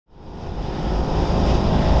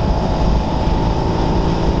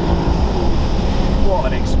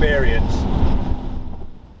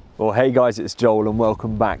Well, hey guys, it's Joel and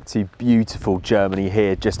welcome back to beautiful Germany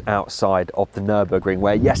here just outside of the Nurburgring,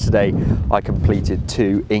 where yesterday I completed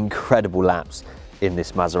 2 incredible laps in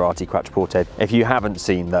this Maserati Quattroporte. If you haven't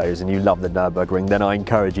seen those and you love the Nurburgring, then I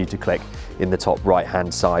encourage you to click in the top right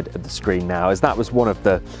hand side of the screen now, as that was one of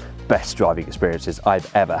the best driving experiences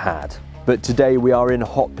I've ever had. But today we are in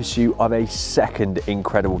hot pursuit of a second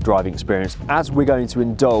incredible driving experience, as we're going to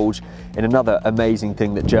indulge in another amazing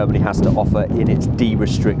thing that Germany has to offer in its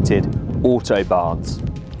de-restricted autobahns.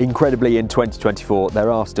 Incredibly, in 2024,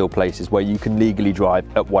 there are still places where you can legally drive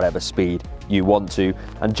at whatever speed you want to,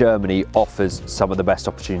 and Germany offers some of the best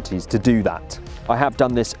opportunities to do that. I have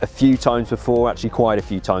done this a few times before, actually quite a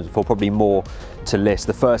few times before, probably more to list.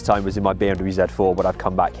 The first time was in my BMW Z4, but I've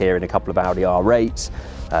come back here in a couple of Audi R8s,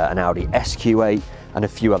 an Audi SQ8 and a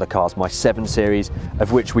few other cars, my 7 Series,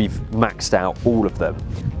 of which we've maxed out all of them.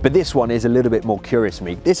 But this one is a little bit more curious to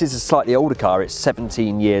me. This is a slightly older car, it's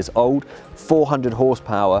 17 years old, 400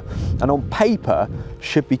 horsepower, and on paper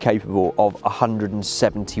should be capable of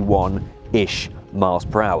 171-ish miles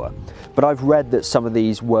per hour. But I've read that some of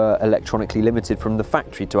these were electronically limited from the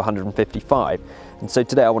factory to 155. And so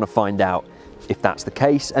today I want to find out if that's the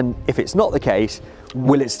case, and if it's not the case,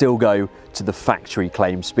 will it still go to the factory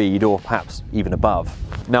claim speed or perhaps even above?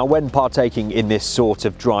 Now, when partaking in this sort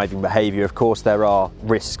of driving behaviour, of course there are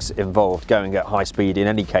risks involved. Going at high speed in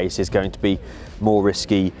any case is going to be more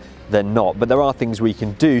risky than not, but there are things we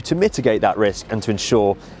can do to mitigate that risk and to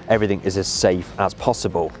ensure everything is as safe as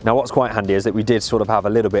possible. Now, what's quite handy is that we did sort of have a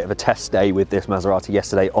little bit of a test day with this Maserati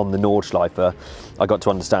yesterday on the Nordschleife. I got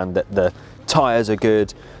to understand that the tyres are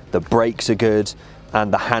good, the brakes are good,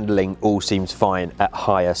 and the handling all seems fine at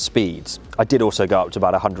higher speeds. I did also go up to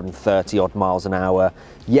about 130 odd miles an hour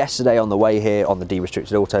yesterday on the way here on the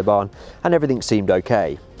de-restricted autobahn, and everything seemed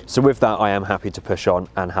okay. So with that, I am happy to push on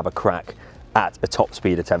and have a crack at a top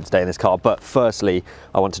speed attempt today in this car. But firstly,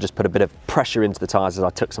 I want to just put a bit of pressure into the tyres, as I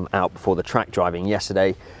took some out before the track driving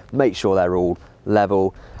yesterday, make sure they're all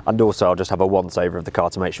level, and also I'll just have a once over of the car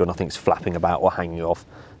to make sure nothing's flapping about or hanging off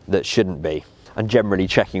that shouldn't be. And generally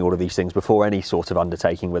checking all of these things before any sort of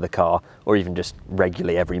undertaking with a car, or even just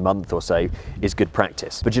regularly every month or so, is good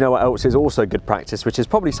practice. But you know what else is also good practice, which is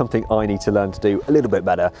probably something I need to learn to do a little bit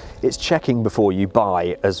better? It's checking before you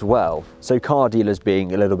buy as well. So car dealers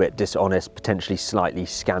being a little bit dishonest, potentially slightly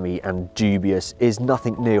scammy and dubious is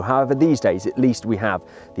nothing new. However, these days at least we have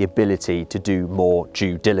the ability to do more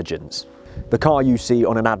due diligence. The car you see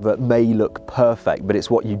on an advert may look perfect, but it's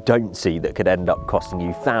what you don't see that could end up costing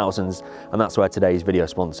you thousands, and that's where today's video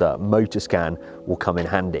sponsor, Motorscan, will come in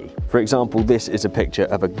handy. For example, this is a picture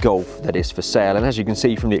of a Golf that is for sale, and as you can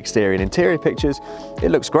see from the exterior and interior pictures,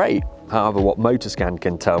 it looks great. However, what Motorscan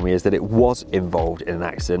can tell me is that it was involved in an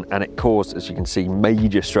accident, and it caused, as you can see,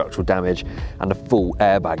 major structural damage and a full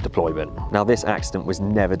airbag deployment. Now, this accident was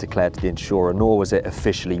never declared to the insurer, nor was it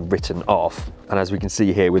officially written off. And as we can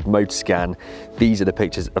see here with Motorscan, these are the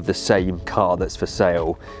pictures of the same car that's for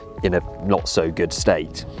sale in a not so good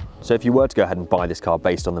state. So if you were to go ahead and buy this car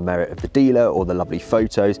based on the merit of the dealer or the lovely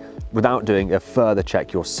photos, without doing a further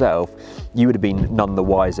check yourself, you would have been none the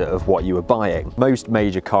wiser of what you were buying. Most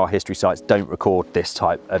major car history sites don't record this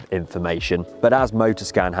type of information, but as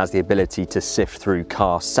Motorscan has the ability to sift through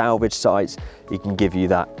car salvage sites, it can give you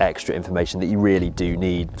that extra information that you really do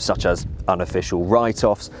need, such as unofficial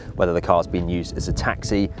write-offs, whether the car's been used as a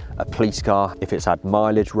taxi, a police car, if it's had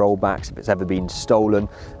mileage rollbacks, if it's ever been stolen,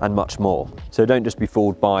 and much more. So don't just be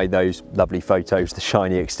fooled by those lovely photos, the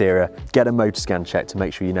shiny exterior. Get a Motorscan check to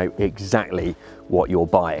make sure you know exactly what you're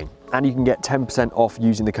buying. And you can get 10% off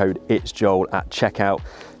using the code IT'sJoel at checkout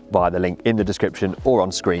via the link in the description or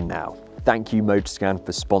on screen now. Thank you, Motorscan,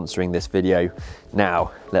 for sponsoring this video.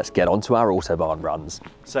 Now, let's get on to our Autobahn runs.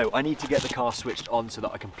 So I need to get the car switched on so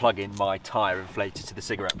that I can plug in my tyre inflator to the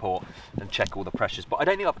cigarette port and check all the pressures. But I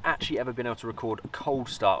don't think I've actually ever been able to record a cold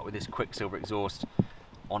start with this Quicksilver exhaust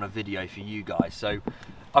on a video for you guys. So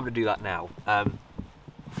I'm gonna do that now.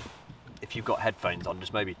 If you've got headphones on,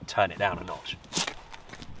 just maybe turn it down a notch.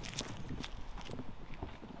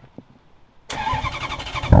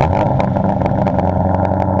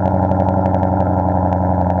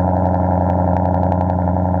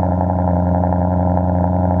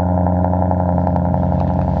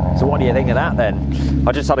 So what do you think of that then?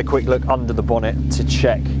 I just had a quick look under the bonnet to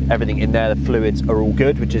check everything in there. The fluids are all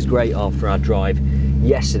good, which is great after our drive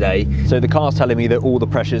yesterday. So the car's telling me that all the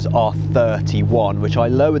pressures are 31, which I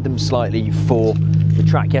lowered them slightly for the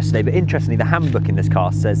track yesterday. But interestingly, the handbook in this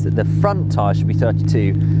car says that the front tyre should be 32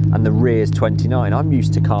 and the rear is 29. I'm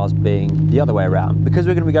used to cars being the other way around. Because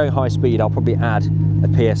we're going to be going high speed, I'll probably add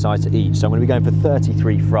a PSI to each. So I'm going to be going for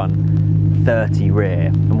 33 front, 30 rear,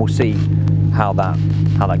 and we'll see how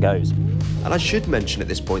that goes. And I should mention at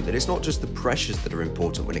this point that it's not just the pressures that are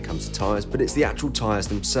important when it comes to tyres, but it's the actual tyres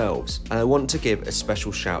themselves. And I want to give a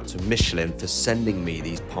special shout to Michelin for sending me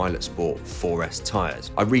these Pilot Sport 4S tyres.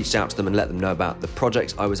 I reached out to them and let them know about the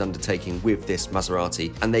project I was undertaking with this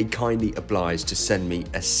Maserati, and they kindly obliged to send me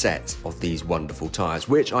a set of these wonderful tyres,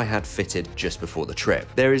 which I had fitted just before the trip.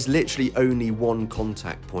 There is literally only one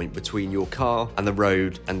contact point between your car and the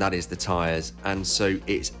road, and that is the tyres, and so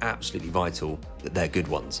it's absolutely vital that they're good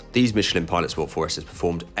ones. These Michelin Pilot Sport 4S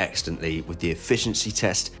performed excellently with the efficiency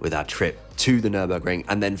test with our trip to the Nurburgring,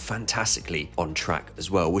 and then fantastically on track as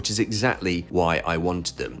well, which is exactly why I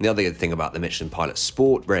wanted them. The other good thing about the Michelin Pilot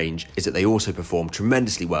Sport range is that they also perform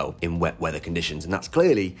tremendously well in wet weather conditions, and that's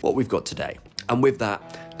clearly what we've got today. And with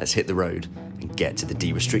that, let's hit the road and get to the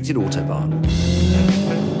de-restricted Autobahn.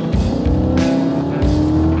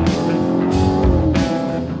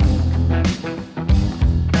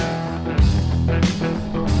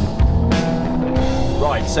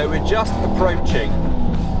 So we're just approaching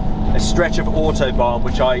a stretch of Autobahn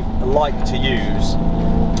which I like to use,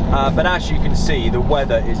 but as you can see, the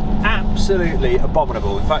weather is absolutely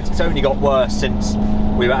abominable. In fact, it's only got worse since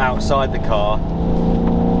we were outside the car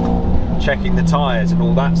checking the tyres and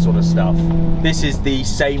all that sort of stuff. This is the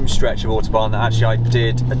same stretch of Autobahn that actually I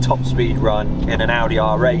did a top speed run in an Audi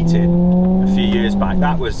R8 in a few years back.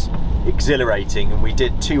 That was exhilarating, and we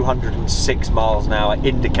did 206 miles an hour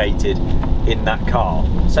indicated in that car.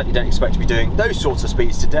 Certainly don't expect to be doing those sorts of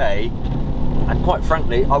speeds today, and quite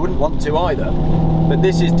frankly I wouldn't want to either. But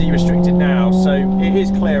this is de-restricted now, so it is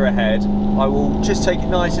clear ahead. I will just take it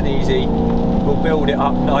nice and easy. We'll build it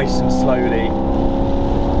up nice and slowly.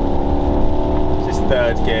 This is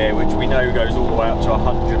third gear, which we know goes all the way up to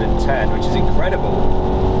 110, which is incredible.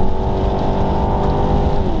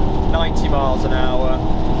 90 miles an hour.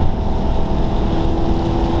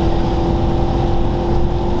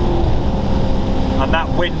 And that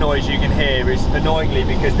wind noise you can hear is annoyingly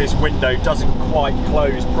because this window doesn't quite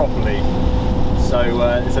close properly. So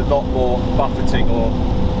there's a lot more buffeting or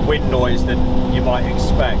wind noise than you might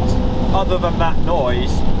expect. Other than that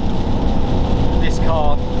noise, this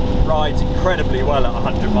car rides incredibly well at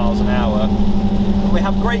 100 miles an hour. We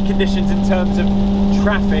have great conditions in terms of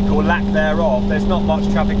traffic or lack thereof. There's not much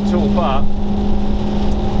traffic at all, but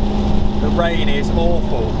the rain is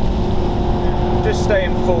awful. Just stay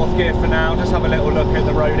in fourth gear for now, just have a little look at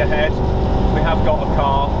the road ahead. We have got a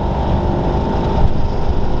car.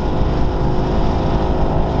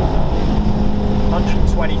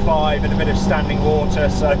 .125 and a bit of standing water,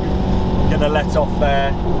 so I'm going to let off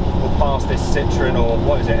there. We'll pass this Citroen, or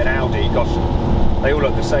what is it, an Audi? Gosh, they all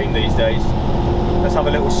look the same these days. Let's have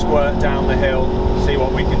a little squirt down the hill, see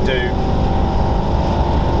what we can do.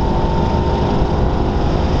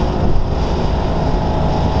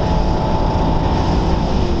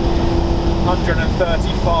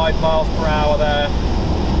 135 miles per hour there.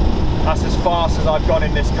 That's as fast as I've gone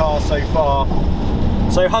in this car so far.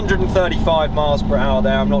 So 135 miles per hour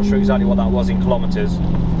there. I'm not sure exactly what that was in kilometers,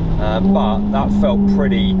 but that felt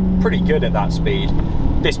pretty good at that speed.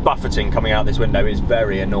 This buffeting coming out this window is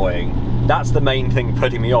very annoying. That's the main thing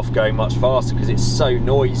putting me off going much faster, because it's so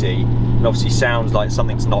noisy and obviously sounds like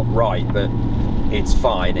something's not right, but it's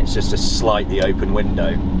fine. It's just a slightly open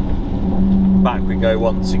window. Back we go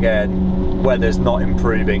once again. Weather's not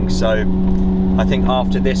improving, so I think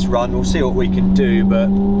after this run we'll see what we can do, but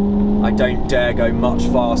I don't dare go much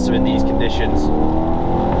faster in these conditions.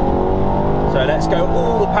 So let's go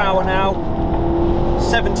all the power now.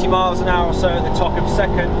 70 miles an hour or so at the top of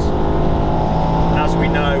second. And as we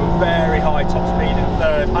know, very high top speed in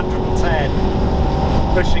third, 110.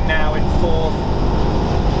 Pushing now in fourth.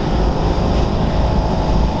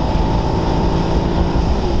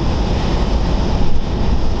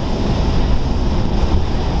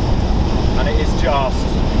 Just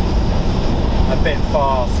a bit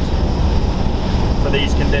fast for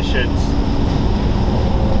these conditions.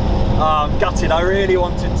 I'm gutted. I really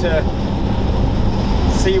wanted to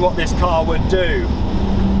see what this car would do.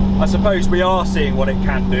 I suppose we are seeing what it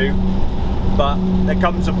can do, but there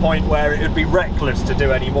comes a point where it would be reckless to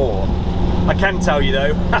do any more. I can tell you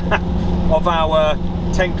though, of our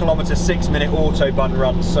 10 kilometre 6-minute Autobahn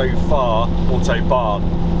run so far,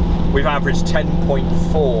 Autobahn, we've averaged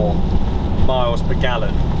 10.4 miles per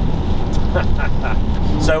gallon.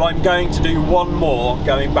 So I'm going to do one more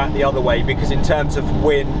going back the other way, because in terms of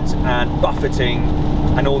wind and buffeting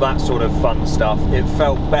and all that sort of fun stuff, it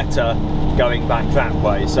felt better going back that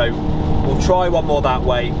way. So we'll try one more that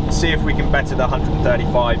way, see if we can better the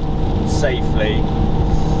 135 safely,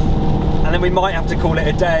 and then we might have to call it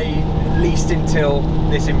a day. at least until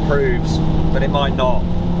this improves, but it might not.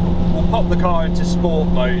 We'll pop the car into sport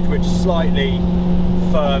mode, which slightly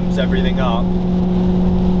firms everything up,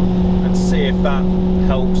 and see if that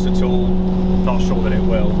helps at all. Not sure that it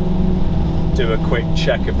will. Do a quick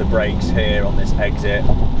check of the brakes here on this exit,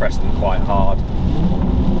 press them quite hard.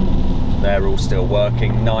 They're all still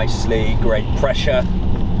working nicely, great pressure.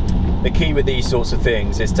 The key with these sorts of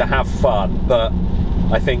things is to have fun, but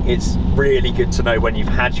I think it's really good to know when you've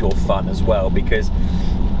had your fun as well, because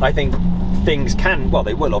I think things can, well,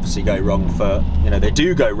 they will obviously go wrong for, you know, they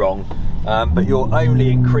do go wrong, but you're only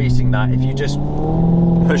increasing that if you just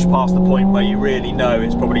push past the point where you really know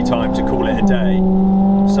it's probably time to call it a day.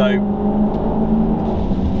 So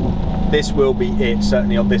this will be it,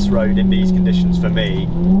 certainly on this road in these conditions for me,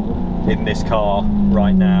 in this car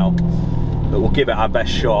right now. But we'll give it our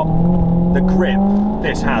best shot. The grip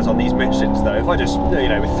this has on these Michelins though, if I just, you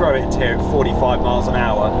know, throw it here at 45 miles an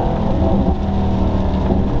hour,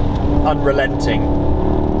 unrelenting.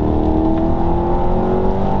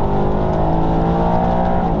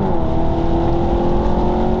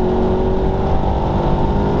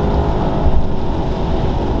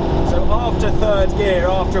 So after third gear,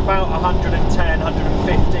 after about 110,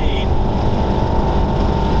 115,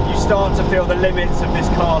 you start to feel the limits of this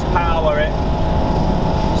car's power. It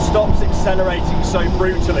stops accelerating so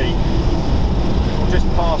brutally. We'll just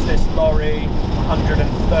pass this lorry,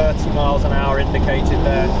 130 miles an hour indicated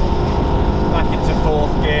there. Back into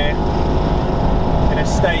fourth gear. Gonna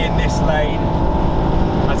stay in this lane,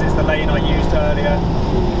 as it's the lane I used earlier.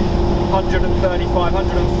 135,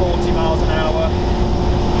 140 miles an hour.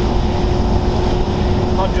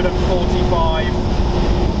 145.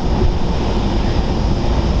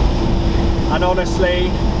 And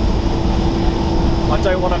honestly, I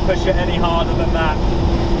don't want to push it any harder than that.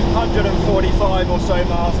 145 or so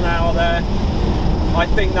miles an hour there. I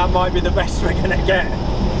think that might be the best we're going to get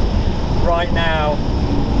right now.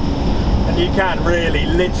 And you can really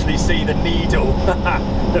literally see the needle,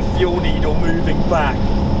 the fuel needle moving back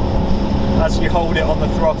as you hold it on the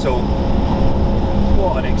throttle.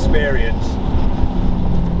 What an experience.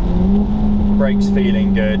 Brakes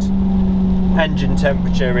feeling good. Engine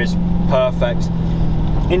temperature is perfect.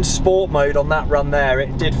 In sport mode on that run there,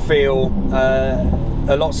 it did feel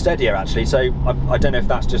a lot steadier actually, so I don't know if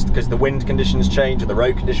that's just because the wind conditions changed or the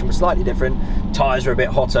road condition was slightly different, tyres are a bit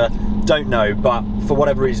hotter, don't know, but for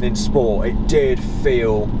whatever reason in sport it did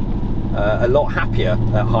feel a lot happier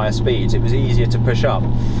at higher speeds. It was easier to push up.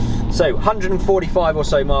 So 145 or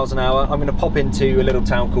so miles an hour. I'm going to pop into a little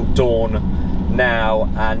town called Dawn now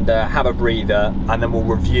and have a breather, and then we'll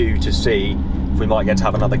review to see if we might get to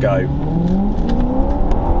have another go.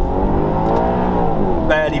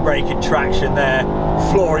 Barely breaking traction there,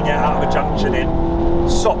 flooring it out of a junction in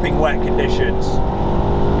sopping wet conditions.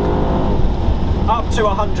 Up to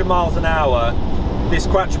 100 miles an hour, this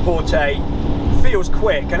Quattroporte feels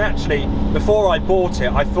quick, and actually before I bought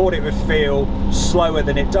it I thought it would feel slower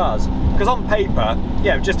than it does, because on paper,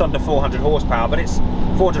 yeah, just under 400 horsepower, but it's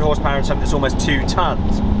 400 horsepower in something that's almost 2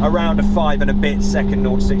 tons, around a 5 and a bit second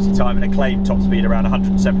 0 to 60 time, and a claimed top speed around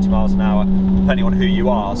 170 miles an hour, depending on who you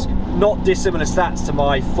ask. Not dissimilar stats to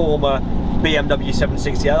my former BMW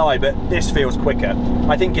 760Li, but this feels quicker.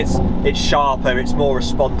 I think it's sharper, it's more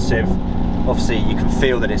responsive. Obviously you can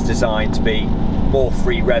feel that it's designed to be more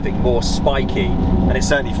free revving, more spiky, and it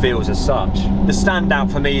certainly feels as such. The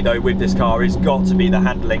standout for me though with this car has got to be the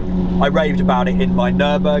handling. I raved about it in my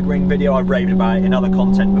Nurburgring video, I've raved about it in other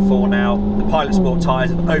content before now. The Pilot Sport tyres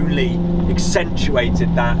have only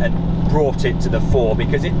accentuated that and brought it to the fore,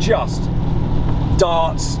 because it just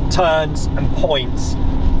darts, turns and points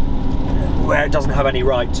where it doesn't have any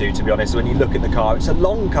right to be honest. When you look at the car, it's a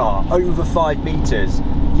long car, over 5 meters,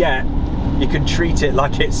 yet you can treat it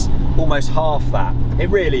like it's almost half that. It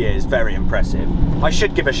really is very impressive. I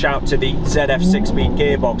should give a shout to the ZF 6-speed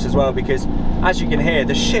gearbox as well, because as you can hear,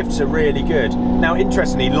 the shifts are really good. Now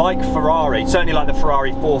interestingly, like Ferrari, certainly like the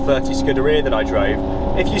Ferrari 430 Scuderia that I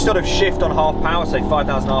drove, if you sort of shift on half power, say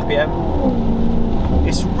 5,000 RPM,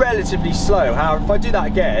 it's relatively slow. However, if I do that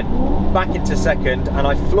again, back into second, and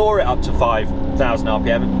I floor it up to 5,000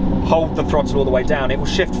 RPM, hold the throttle all the way down, it will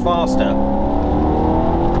shift faster.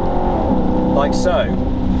 Like so.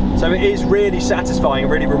 So it is really satisfying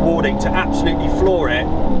and really rewarding to absolutely floor it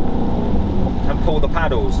and pull the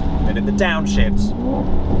paddles. And in the downshifts,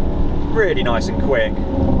 really nice and quick.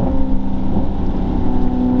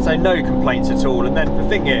 So no complaints at all. And then the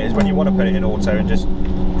thing is, when you want to put it in auto and just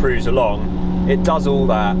cruise along, it does all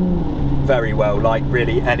that very well like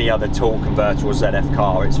really any other torque converter or ZF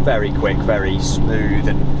car. It's very quick, very smooth,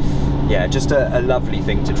 and yeah, just a lovely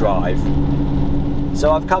thing to drive.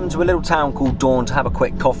 So I've come to a little town called Dawn to have a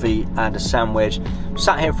quick coffee and a sandwich.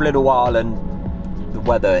 Sat here for a little while and the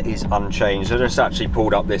weather is unchanged. I just actually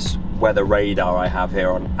pulled up this weather radar I have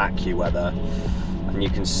here on AccuWeather, and you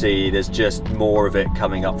can see there's just more of it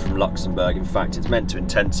coming up from Luxembourg. In fact, it's meant to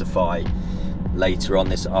intensify later on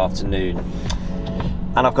this afternoon.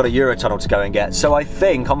 And I've got a Eurotunnel to go and get. So I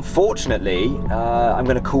think, unfortunately, I'm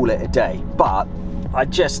going to call it a day. But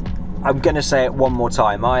I'm going to say it one more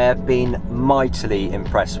time. I have been mightily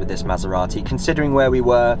impressed with this Maserati, considering where we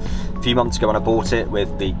were a few months ago when I bought it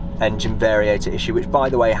with the engine variator issue, which by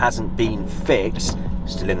the way hasn't been fixed.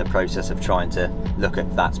 Still in the process of trying to look at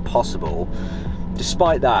if that's possible.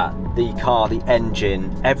 Despite that, the car, the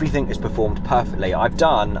engine, everything has performed perfectly.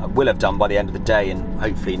 will have done by the end of the day, and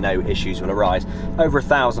hopefully no issues will arise, over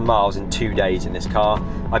 1,000 miles in 2 days in this car.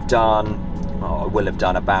 I will have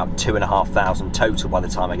done about 2,500 total by the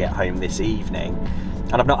time I get home this evening,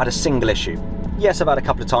 and I've not had a single issue. Yes, I've had a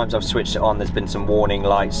couple of times I've switched it on, there's been some warning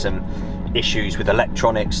lights, some issues with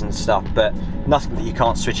electronics and stuff, but nothing that you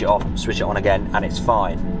can't switch it off, switch it on again, and it's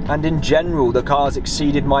fine. And in general, the car's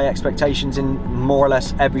exceeded my expectations in more or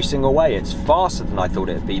less every single way. It's faster than I thought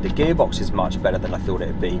it would be, the gearbox is much better than I thought it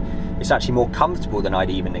would be, it's actually more comfortable than I'd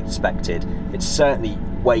even expected, it's certainly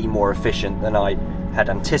way more efficient than I had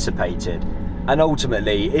anticipated. And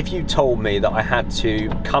ultimately, if you told me that I had to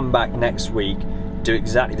come back next week, do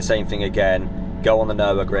exactly the same thing again, go on the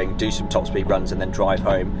Nurburgring, do some top speed runs and then drive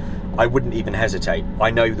home, I wouldn't even hesitate.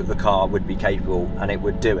 I know that the car would be capable and it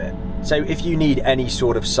would do it. So if you need any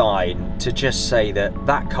sort of sign to just say that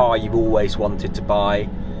that car you've always wanted to buy,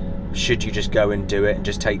 should you just go and do it and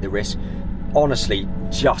just take the risk? Honestly,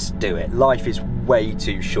 just do it. Life is way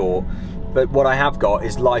too short. But what I have got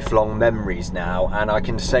is lifelong memories now, and I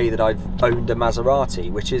can say that I've owned a Maserati,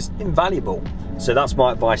 which is invaluable. So that's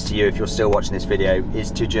my advice to you if you're still watching this video, is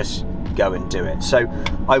to just go and do it. So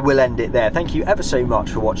I will end it there. Thank you ever so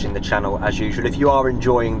much for watching the channel as usual. If you are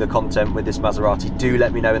enjoying the content with this Maserati, do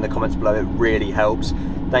let me know in the comments below, it really helps.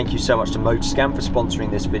 Thank you so much to Motorscan for sponsoring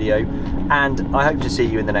this video, and I hope to see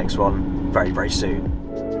you in the next one very, very soon.